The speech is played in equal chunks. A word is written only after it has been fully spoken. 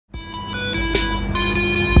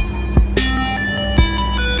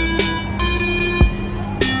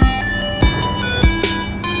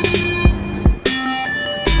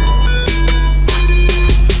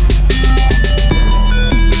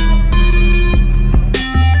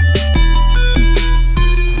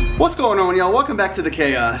going on, y'all? Welcome back to the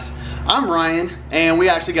Chaos. I'm Ryan, and we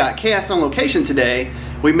actually got Chaos on location today.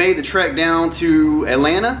 We made the trek down to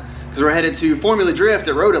Atlanta because we're headed to Formula Drift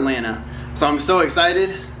at Road Atlanta. So I'm so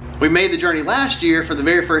excited. We made the journey last year for the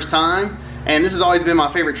very first time, and this has always been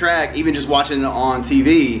my favorite track, even just watching it on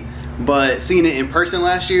TV. But seeing it in person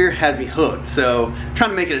last year has me hooked. So I'm trying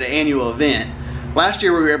to make it an annual event. Last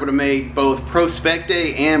year we were able to make both Pro Spec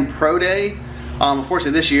Day and Pro Day.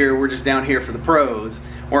 Unfortunately this year we're just down here for the pros.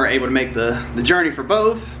 We're able to make the journey for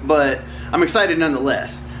both, but I'm excited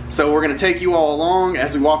nonetheless. So we're gonna take you all along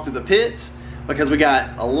as we walk through the pits because we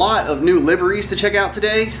got a lot of new liveries to check out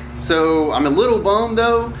today. So I'm a little bummed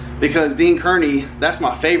though because Dean Kearney, that's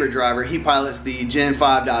my favorite driver. He pilots the Gen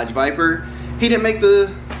 5 Dodge Viper. He didn't make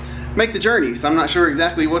the journey, so I'm not sure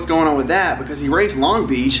exactly what's going on with that because he raced Long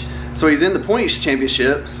Beach, so he's in the points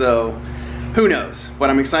championship, so who knows. But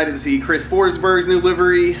I'm excited to see Chris Forsberg's new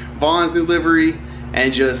livery, Vaughn's new livery,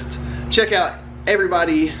 and just check out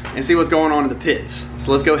everybody and see what's going on in the pits.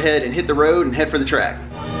 So let's go ahead and hit the road and head for the track.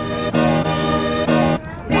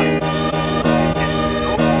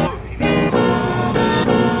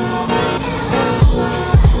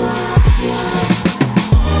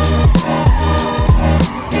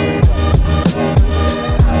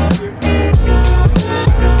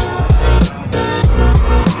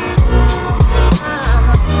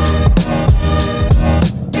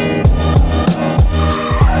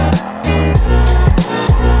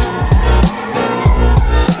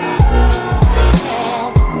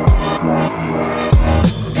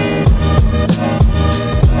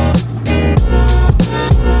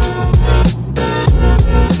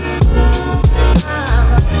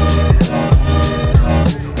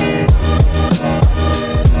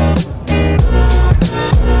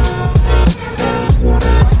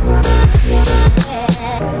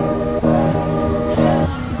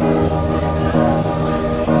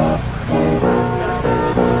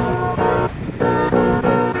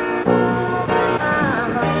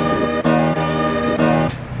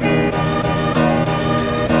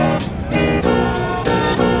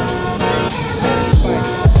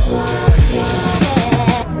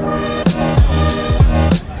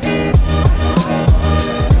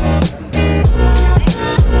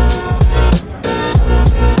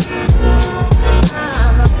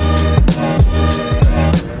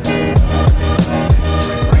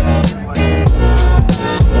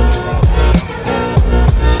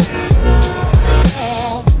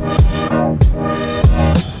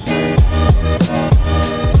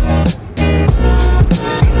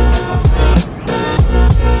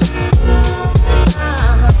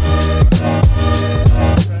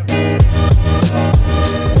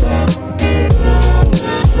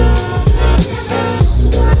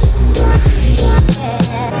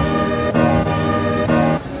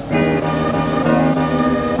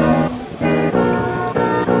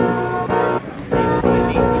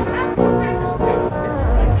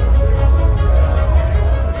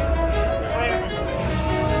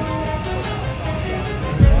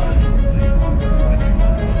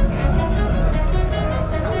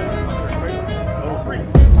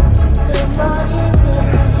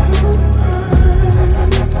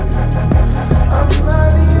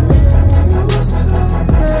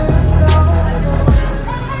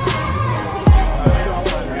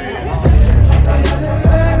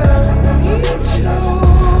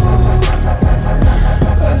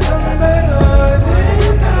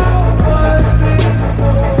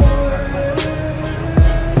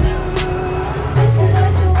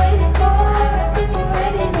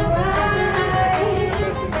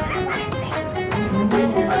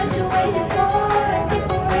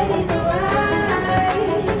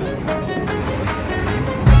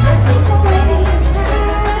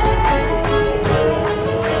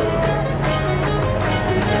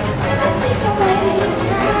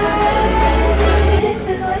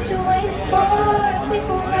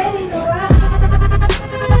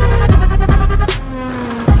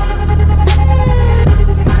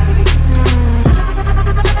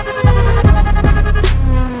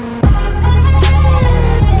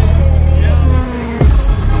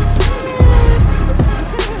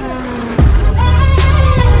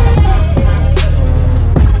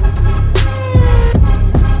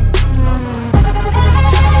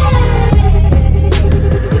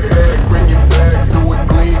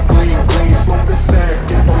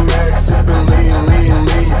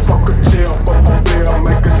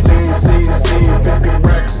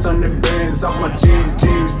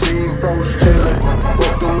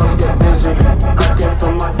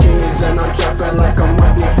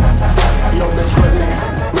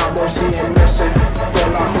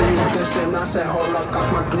 said, hold up,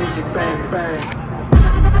 got my glizzy, bang,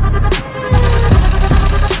 bang.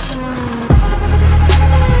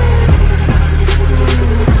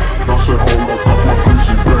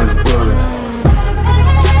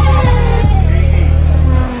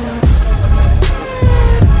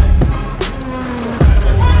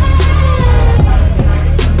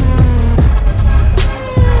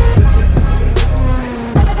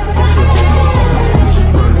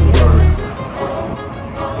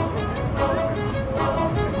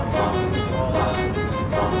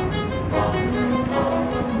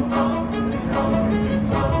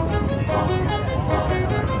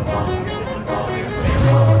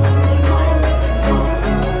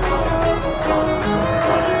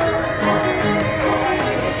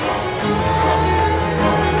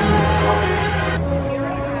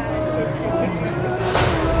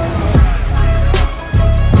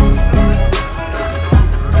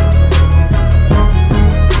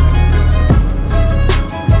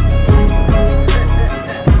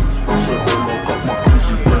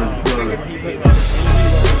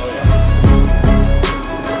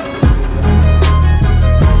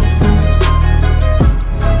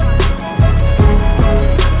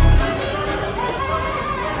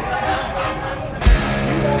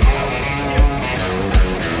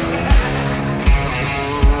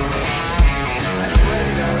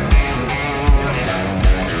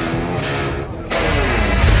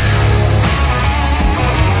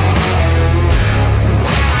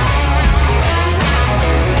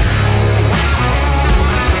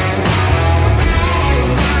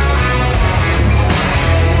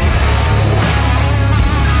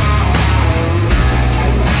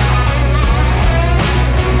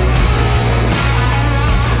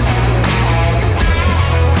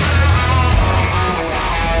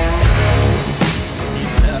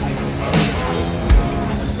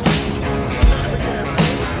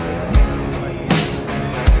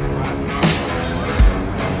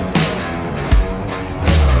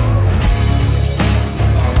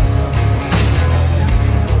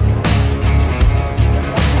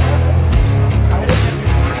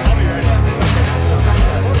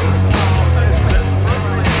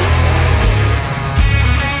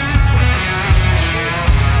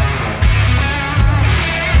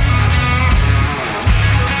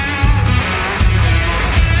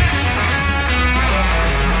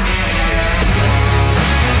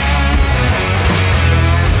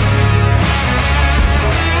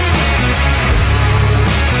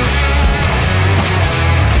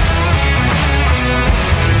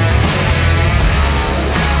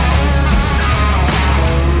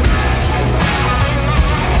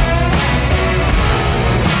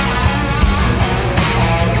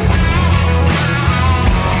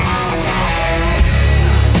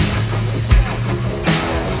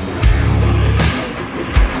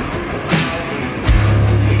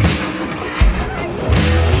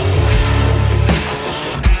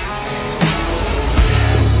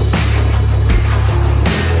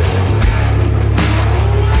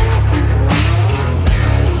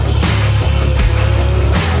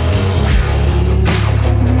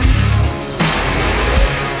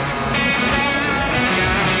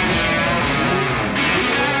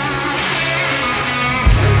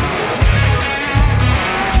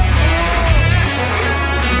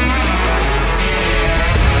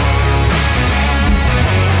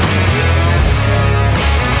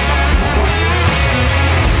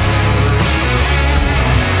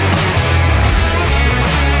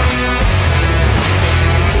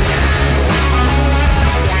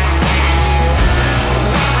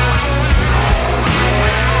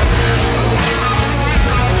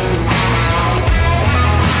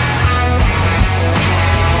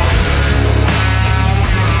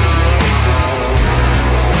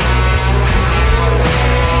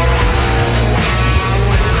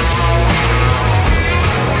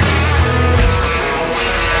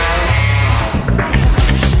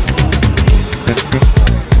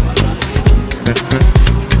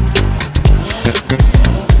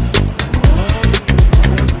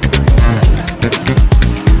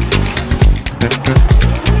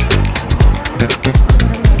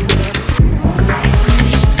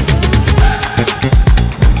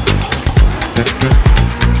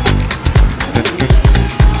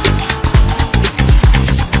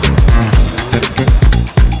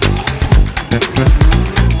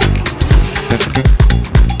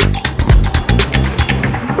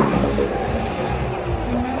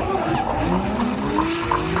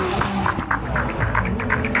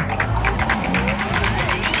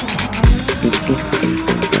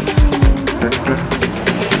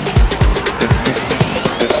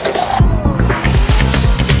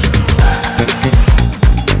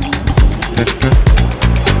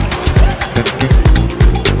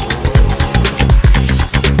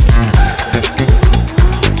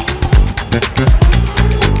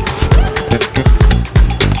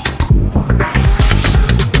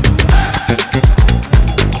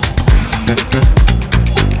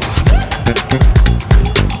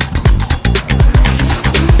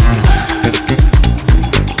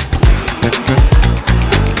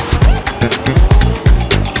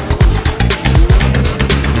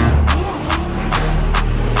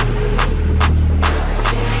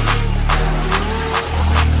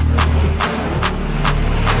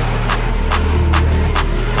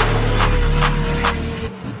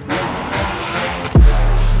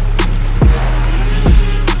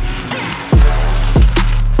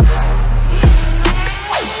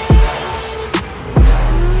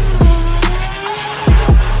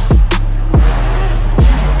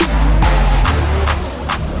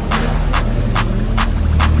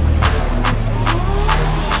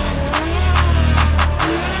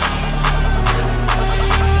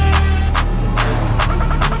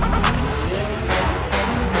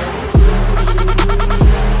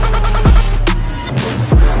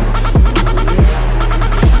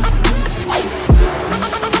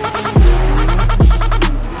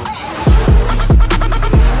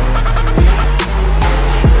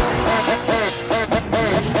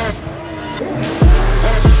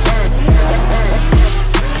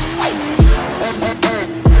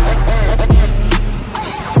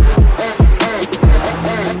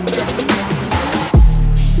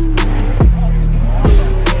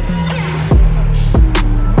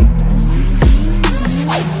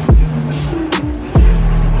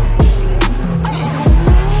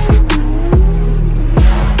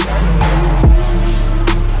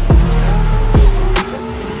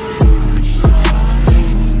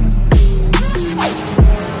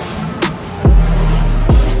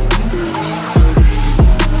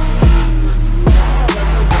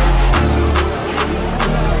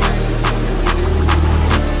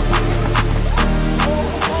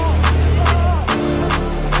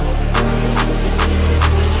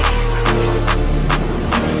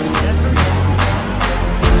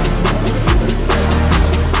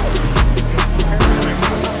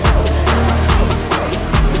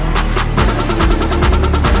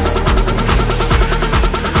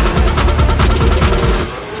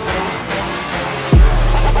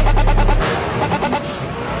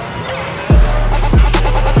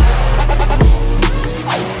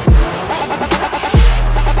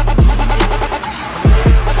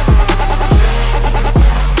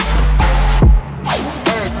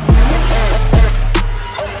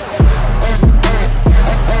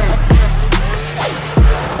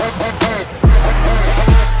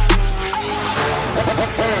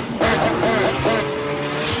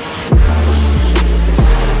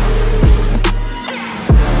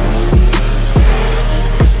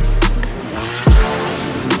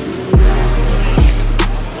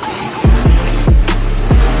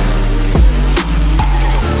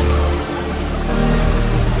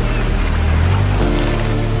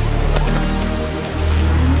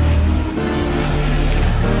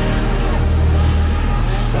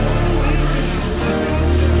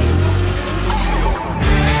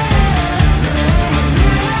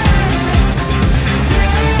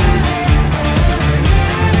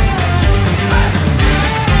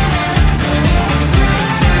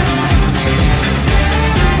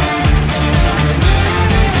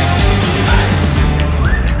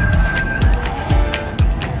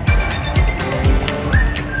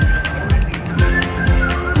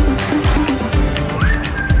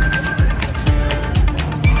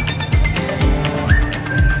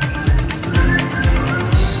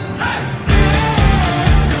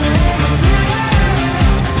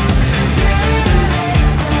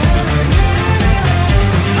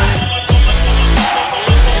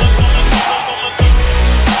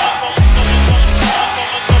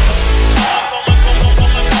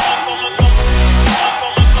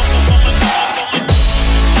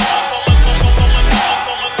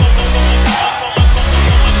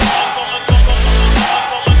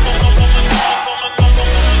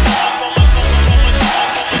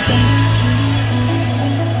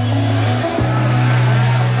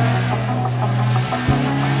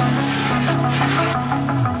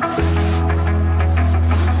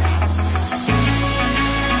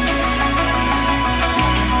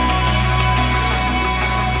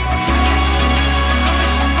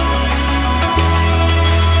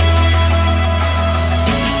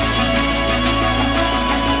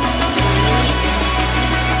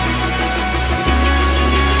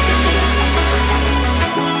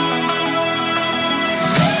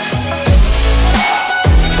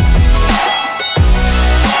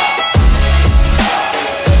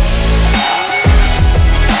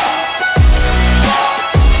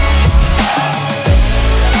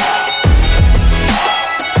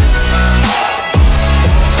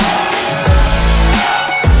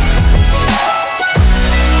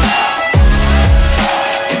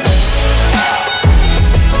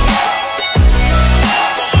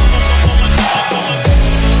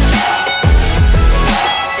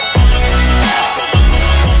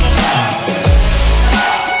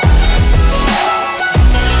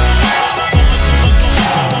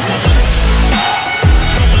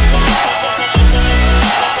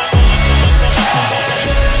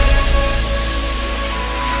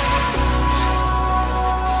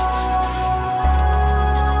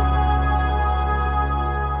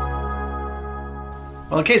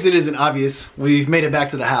 in case it isn't obvious, we've made it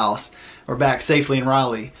back to the house. We're back safely in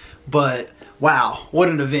Raleigh, but wow, what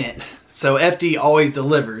an event. So FD always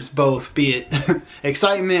delivers, both be it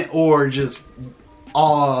excitement or just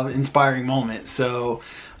awe-inspiring moments. So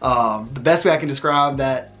the best way I can describe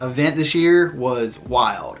that event this year was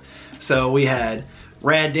wild. So we had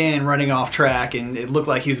Rad Dan running off track, and it looked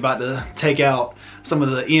like he was about to take out some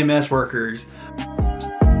of the EMS workers.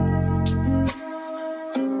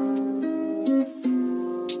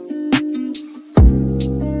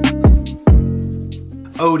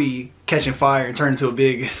 Odie catching fire and turning into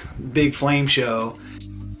a big flame show.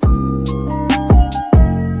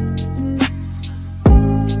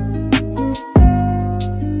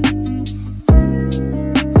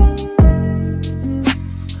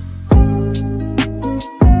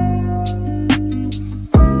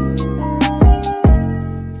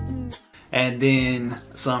 And then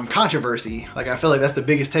some controversy. Like, I feel like that's the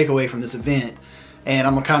biggest takeaway from this event, and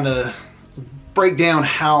I'm gonna kind of break down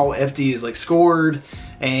how FD is like scored,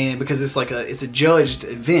 and because it's like it's a judged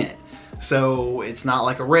event, so it's not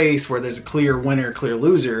like a race where there's a clear winner, clear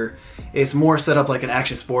loser. It's more set up like an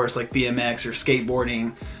action sports like BMX or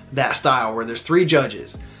skateboarding, that style, where there's 3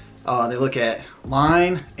 judges. They look at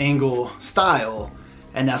line, angle, style,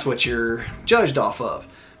 and that's what you're judged off of.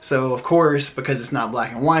 So of course, because it's not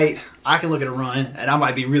black and white, I can look at a run and I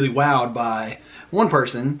might be really wowed by one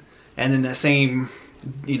person, and then that same,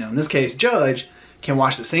 you know, in this case, judge can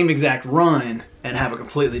watch the same exact run and have a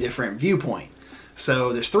completely different viewpoint.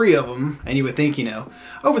 So there's 3 of them, and you would think, you know,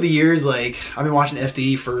 over the years, like, I've been watching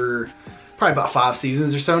FD for probably about 5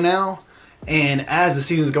 seasons or so now, and as the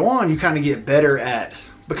seasons go on, you kind of get better at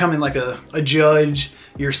becoming like a judge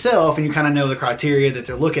yourself, and you kind of know the criteria that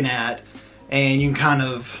they're looking at, and you can kind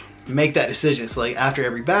of make that decision. So like after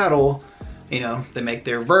every battle, you know, they make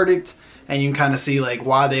their verdict, and you can kind of see like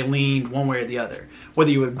why they leaned one way or the other.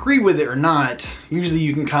 Whether you agree with it or not, usually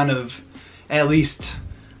you can kind of at least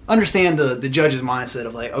understand the judge's mindset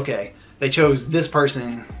of like, okay, they chose this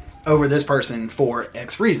person over this person for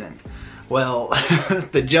X reason. Well,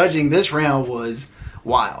 the judging this round was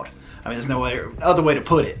wild. I mean, there's no other way to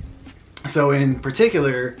put it. So in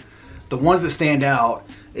particular, the ones that stand out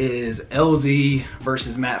is LZ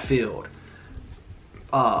versus Matt Field.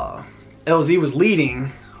 LZ was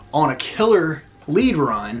leading on a killer lead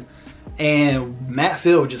run, and Matt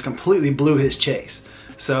Field just completely blew his chase.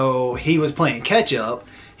 So he was playing catch up.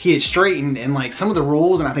 He had straightened, and like some of the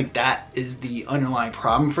rules, and I think that is the underlying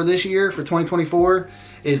problem for this year, for 2024,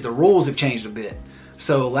 is the rules have changed a bit.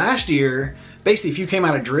 So last year, basically if you came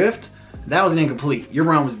out of drift, that was an incomplete. Your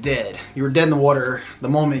run was dead. You were dead in the water the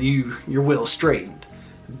moment your wheel straightened.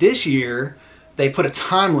 This year, they put a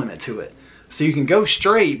time limit to it. So you can go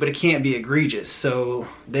straight, but it can't be egregious. So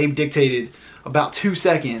they've dictated about 2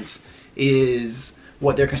 seconds is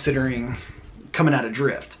what they're considering coming out of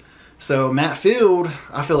drift. So Matt Field,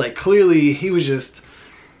 I feel like clearly he was just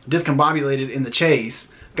discombobulated in the chase,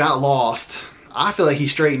 got lost. I feel like he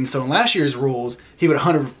straightened. So in last year's rules, he would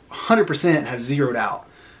 100% have zeroed out,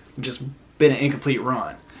 just been an incomplete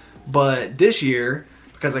run. But this year,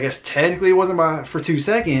 because I guess technically it wasn't for 2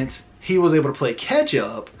 seconds, he was able to play catch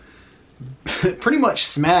up, pretty much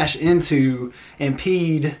smash into,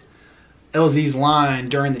 impede LZ's line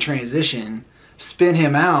during the transition, spin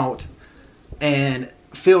him out, and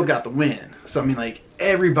Field got the win. So I mean, like,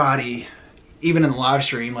 everybody, even in the live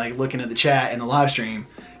stream, like looking at the chat in the live stream,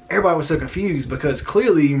 everybody was so confused because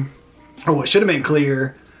clearly, or what should have been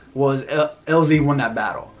clear, was LZ won that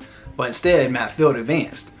battle. But instead, Matt Field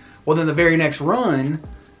advanced. Well, then the very next run,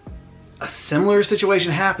 a similar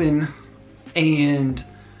situation happened, and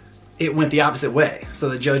it went the opposite way. So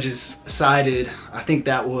the judges sided, I think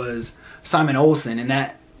that was Simon Olsen in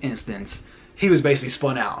that instance. He was basically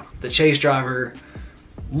spun out. The chase driver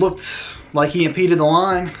looked like he impeded the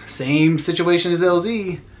line, same situation as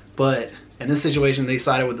LZ, but in this situation they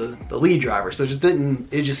sided with the lead driver. So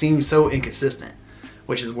it just seemed so inconsistent,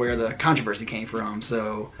 which is where the controversy came from.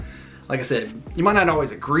 So like I said, you might not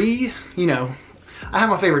always agree. You know, I have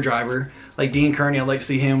my favorite driver, like Dean Kearney. I'd like to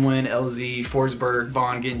see him win. LZ, Forsberg,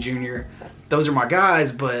 Vaughn Ginn Jr. Those are my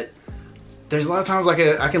guys, but there's a lot of times like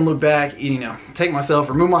I can look back, you know, take myself,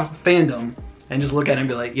 remove my fandom, and just look at it and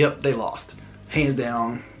be like, yep, they lost. Hands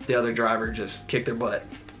down, the other driver just kicked their butt.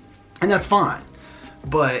 And that's fine.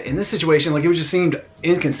 But in this situation, like, it just seemed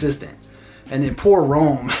inconsistent. And then poor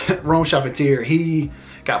Rome Charpentier, he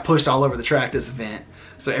got pushed all over the track this event.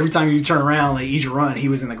 So every time you turn around, like each run, he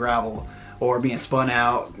was in the gravel or being spun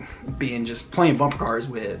out, being just playing bumper cars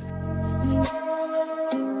with.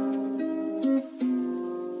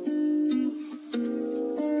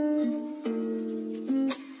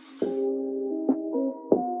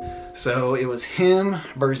 So it was him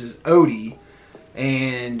versus Odie,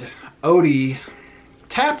 and Odie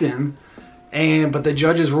tapped him, but the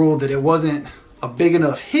judges ruled that it wasn't a big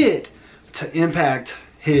enough hit to impact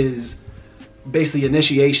his basically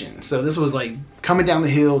initiation. So this was like coming down the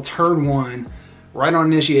hill, turn 1, right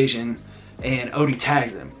on initiation, and Odie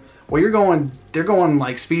tags him. Well, they're going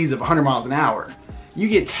like speeds of 100 miles an hour. You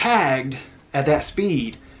get tagged at that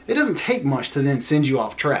speed, it doesn't take much to then send you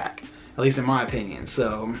off track, at least in my opinion.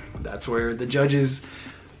 So that's where the judges,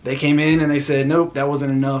 they came in and they said, nope, that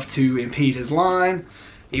wasn't enough to impede his line.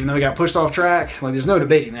 Even though he got pushed off track, like there's no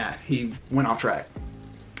debating that, he went off track.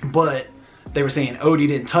 But they were saying Odie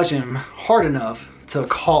didn't touch him hard enough to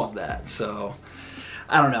cause that. So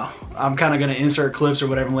I don't know. I'm kind of going to insert clips or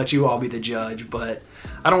whatever and let you all be the judge, but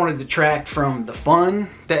I don't want to detract from the fun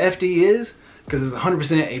that FD is, because it's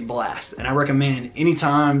 100% a blast. And I recommend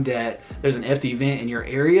anytime that there's an FD event in your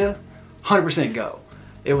area, 100% go.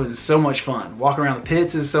 It was so much fun. Walking around the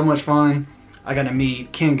pits is so much fun. I got to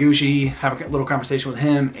meet Ken Gucci, have a little conversation with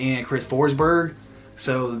him, and Chris Forsberg.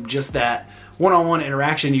 So just that one-on-one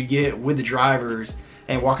interaction you get with the drivers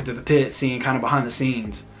and walking through the pit, seeing kind of behind the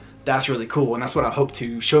scenes, that's really cool. And that's what I hope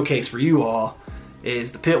to showcase for you all,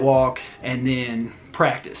 is the pit walk and then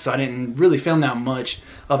practice. So I didn't really film that much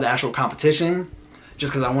of the actual competition,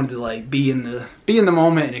 just because I wanted to like be in the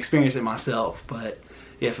moment and experience it myself. But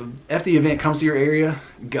yeah, if an FD event comes to your area,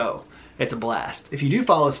 go. It's a blast. If you do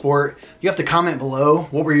follow the sport, you have to comment below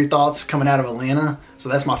what were your thoughts coming out of Atlanta. So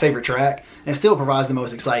that's my favorite track, and it still provides the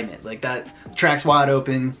most excitement. Like, that track's wide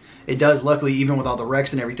open. It does, luckily, even with all the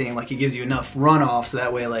wrecks and everything, like it gives you enough runoff so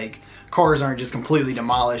that way like cars aren't just completely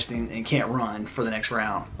demolished and can't run for the next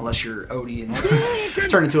round, unless you're Odie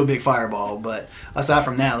and turn into a big fireball. But aside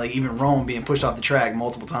from that, like even Rome being pushed off the track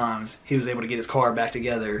multiple times, he was able to get his car back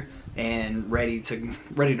together and ready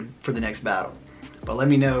for the next battle. But let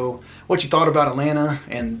me know what you thought about Atlanta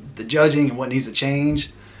and the judging and what needs to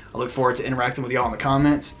change. I look forward to interacting with y'all in the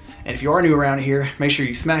comments. And if you are new around here, make sure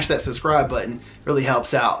you smash that subscribe button. It really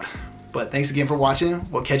helps out. But thanks again for watching.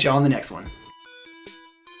 We'll catch y'all on the next one.